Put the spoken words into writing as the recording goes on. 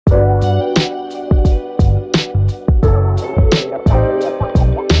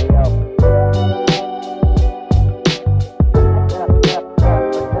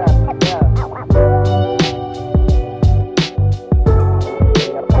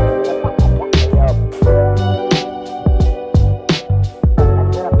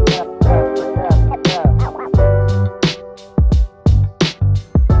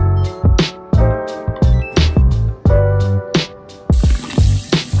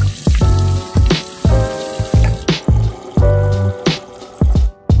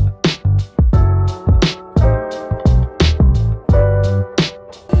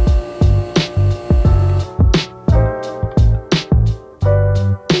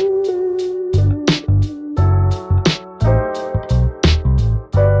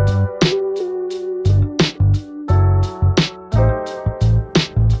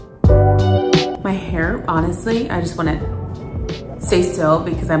I just want to stay still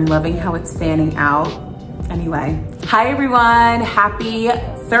because I'm loving how it's fanning out. Anyway, hi everyone, happy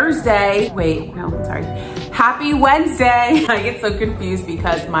Thursday. Wait, no, sorry. Happy Wednesday. I get so confused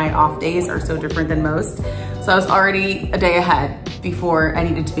because my off days are so different than most. So I was already a day ahead before I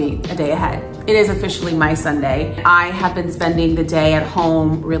needed to be a day ahead. It is officially my Sunday. I have been spending the day at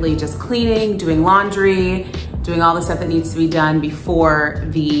home really just cleaning, doing laundry, doing all the stuff that needs to be done before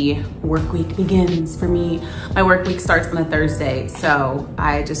the work week begins for me. My work week starts on a Thursday, so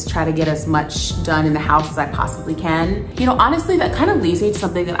I just try to get as much done in the house as I possibly can. You know, honestly, that kind of leads me to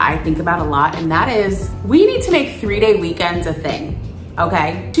something that I think about a lot, and that is we need to make 3-day weekends a thing,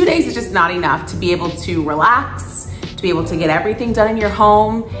 okay? 2 days is just not enough to be able to relax, to be able to get everything done in your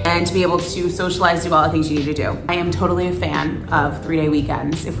home, and to be able to socialize, do all the things you need to do. I am totally a fan of 3-day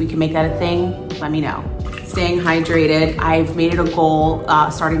weekends. If we can make that a thing, let me know. Staying hydrated. I've made it a goal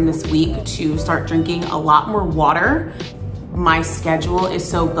starting this week to start drinking a lot more water. My schedule is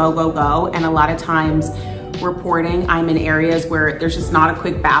so go, go, go. And a lot of times reporting, I'm in areas where there's just not a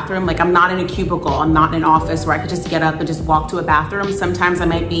quick bathroom. Like I'm not in a cubicle, I'm not in an office where I could just get up and just walk to a bathroom. Sometimes I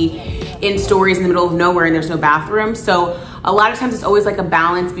might be in stories in the middle of nowhere and there's no bathroom. So a lot of times it's always like a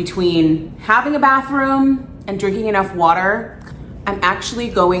balance between having a bathroom and drinking enough water. I'm actually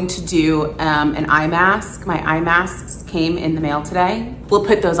going to do an eye mask. My eye masks came in the mail today. We'll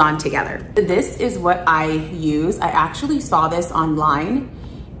put those on together. This is what I use. I actually saw this online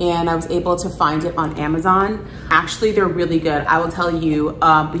and I was able to find it on Amazon. Actually, they're really good. I will tell you,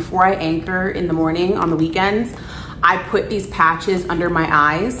 before I anchor in the morning on the weekends, I put these patches under my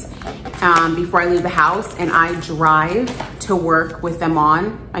eyes before I leave the house, and I drive to work with them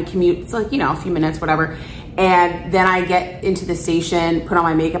on. I commute, it's like, you know, a few minutes, whatever. And then I get into the station, put on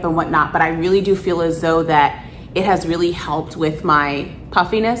my makeup and whatnot, but I really do feel as though that it has really helped with my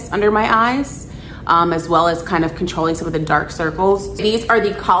puffiness under my eyes, as well as kind of controlling some of the dark circles. These are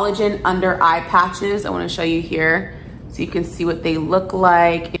the collagen under eye patches. I wanna show you here so you can see what they look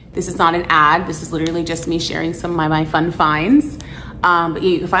like. This is not an ad, this is literally just me sharing some of my fun finds. But yeah,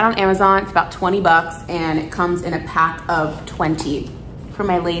 you can find it on Amazon, it's about 20 bucks, and it comes in a pack of 20. For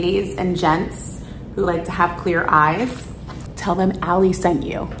my ladies and gents who like to have clear eyes, tell them Allie sent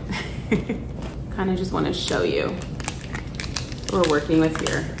you. Kind of just want to show you what we're working with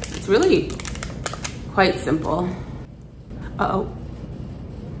here. It's really quite simple. Uh-oh,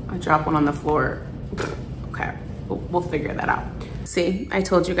 I dropped one on the floor. Okay, we'll figure that out. See, I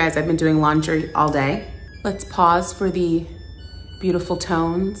told you guys I've been doing laundry all day. Let's pause for the beautiful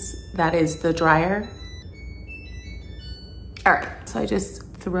tones. That is the dryer. All right, so I just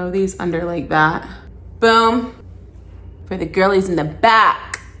throw these under like that. Boom. For the girlies in the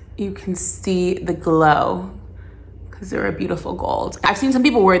back, you can see the glow because they're a beautiful gold. I've seen some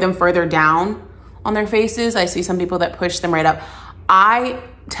people wear them further down on their faces. I see some people that push them right up. I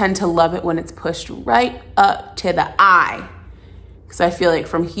tend to love it when it's pushed right up to the eye, because I feel like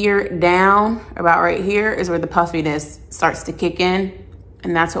from here down, about right here, is where the puffiness starts to kick in,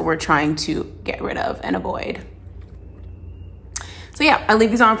 and that's what we're trying to get rid of and avoid. So yeah, I leave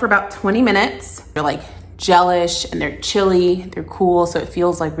these on for about 20 minutes. They're like gelish and they're chilly, they're cool, so it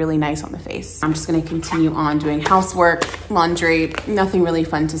feels like really nice on the face. I'm just gonna continue on doing housework, laundry, nothing really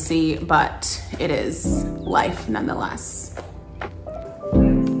fun to see, but it is life nonetheless.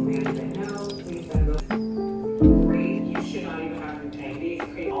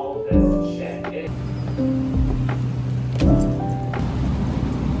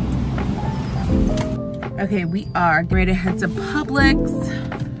 Okay, we are ready to head to Publix.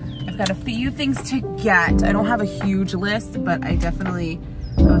 I've got a few things to get. I don't have a huge list, but I definitely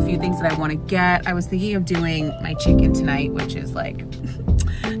have a few things that I want to get. I was thinking of doing my chicken tonight, which is like,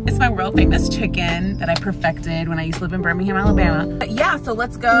 it's my world famous chicken that I perfected when I used to live in Birmingham, Alabama. But yeah, so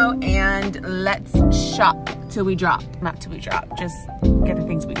let's go and let's shop till we drop. Not till we drop, just get the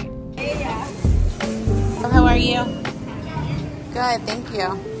things we need. Yeah. How are you? Good, thank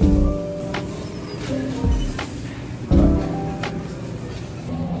you.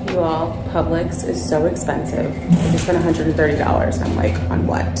 You all, Publix is so expensive. I just spent $130. I'm like, on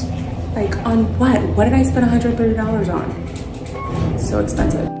what? Like, on what? What did I spend $130 on? It's so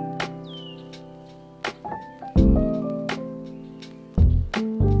expensive.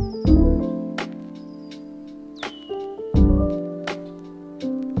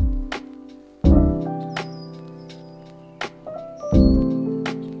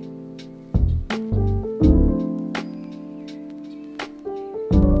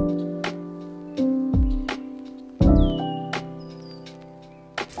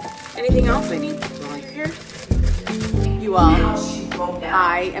 Anything else I need while you're here? You all,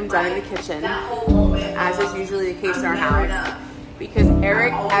 I am done in the kitchen, as is usually the case in our house, because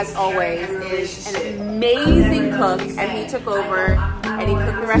Eric, as always, is an amazing cook, and he took over and he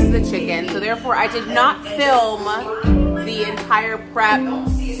cooked the rest of the chicken. So therefore, I did not film the entire prep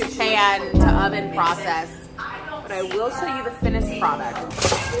to pan to oven process, but I will show you the finished product.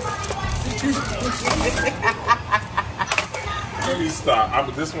 Let me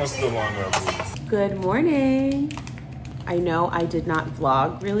stop. This one's still on there, please. Good morning. I know I did not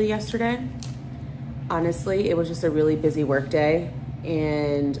vlog really yesterday. Honestly, it was just a really busy work day,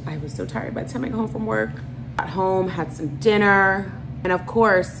 and I was so tired by the time I got home from work. Got home, had some dinner, and of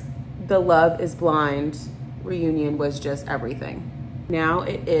course, the Love is Blind reunion was just everything. Now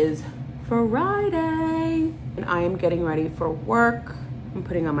it is Friday, and I am getting ready for work. I'm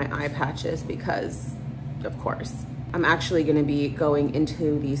putting on my eye patches because, of course, I'm actually gonna be going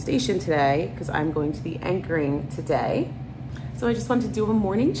into the station today because I'm going to be anchoring today. So I just wanted to do a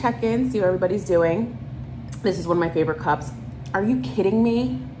morning check-in, see how everybody's doing. This is one of my favorite cups. Are you kidding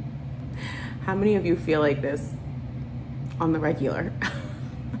me? How many of you feel like this on the regular?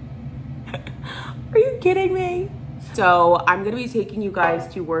 Are you kidding me? So I'm gonna be taking you guys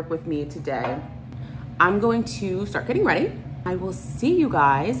to work with me today. I'm going to start getting ready. I will see you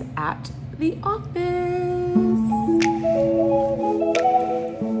guys at the office.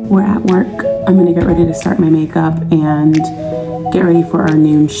 We're at work. I'm gonna get ready to start my makeup and get ready for our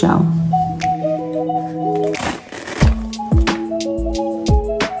noon show.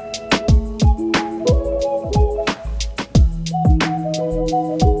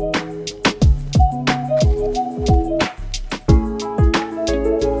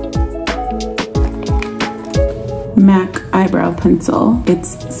 MAC eyebrow pencil.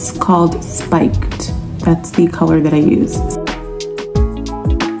 It's called Spiked. That's the color that I use.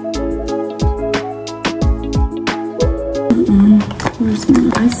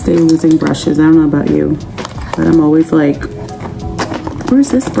 I stay losing brushes. I don't know about you, but I'm always like, where's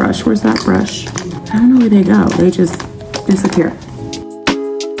this brush? Where's that brush? I don't know where they go. They just disappear.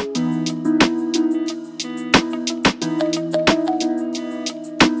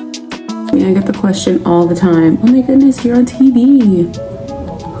 Yeah, I get the question all the time. Oh my goodness, you're on TV.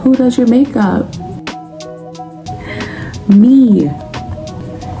 Who does your makeup? Me.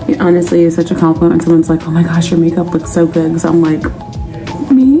 It honestly is such a compliment when someone's like, oh my gosh, your makeup looks so good. So I'm like,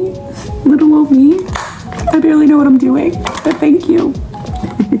 me? Little old me? I barely know what I'm doing, but thank you.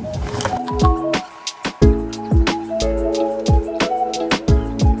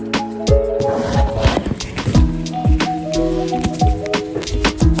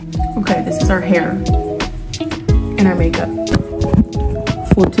 Okay, this is our hair and our makeup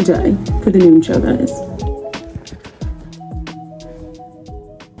for today, for the noon show, that is.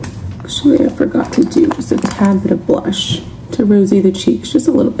 Actually, I forgot to do just a tad bit of blush to rosy the cheeks, just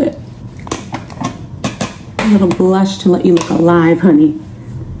a little bit. A little blush to let you look alive, honey.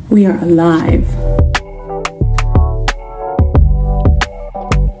 We are alive.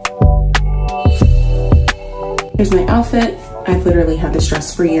 Here's my outfit. I've literally had this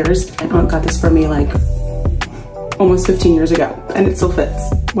dress for years. My aunt got this for me like almost 15 years ago, and it still fits,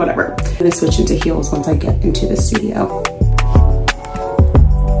 whatever. I'm gonna switch into heels once I get into the studio.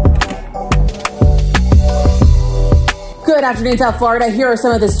 Good afternoon, South Florida. Here are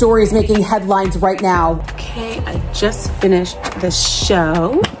some of the stories making headlines right now. Okay, I just finished the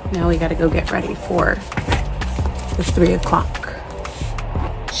show. Now we gotta go get ready for the 3 o'clock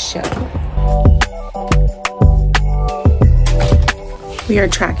show. We are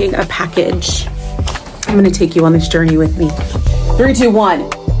tracking a package. I'm gonna take you on this journey with me. 3, 2, 1.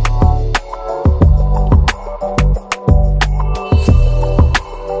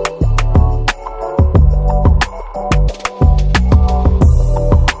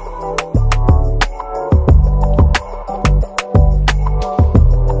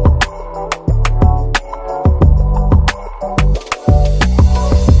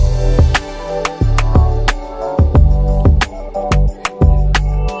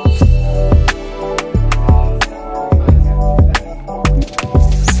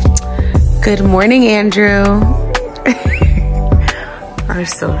 Good morning, Andrew.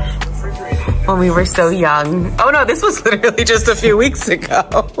 When we were so young. Oh no, this was literally just a few weeks ago.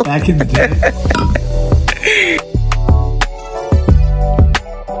 Back in the day.